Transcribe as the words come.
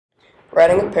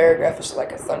Writing a paragraph is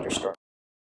like a thunderstorm.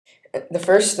 The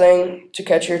first thing to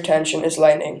catch your attention is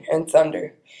lightning and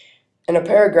thunder. In a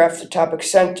paragraph, the topic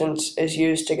sentence is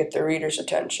used to get the reader's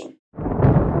attention.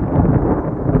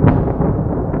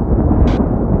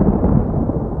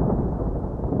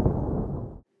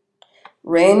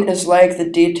 Rain is like the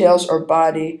details or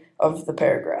body of the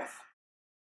paragraph.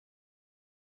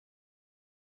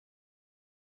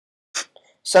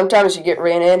 Sometimes you get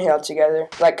rain and hail together,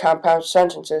 like compound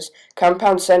sentences.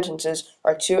 Compound sentences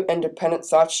are two independent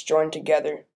thoughts joined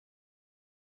together.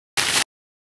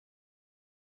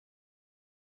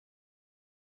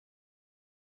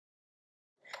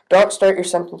 Don't start your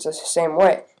sentences the same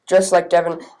way. Just like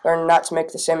Devin learned not to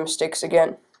make the same mistakes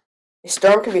again. A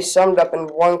storm can be summed up in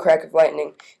one crack of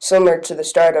lightning, similar to the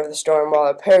start of the storm, while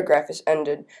a paragraph is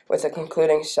ended with a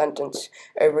concluding sentence,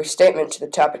 a restatement to the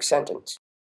topic sentence.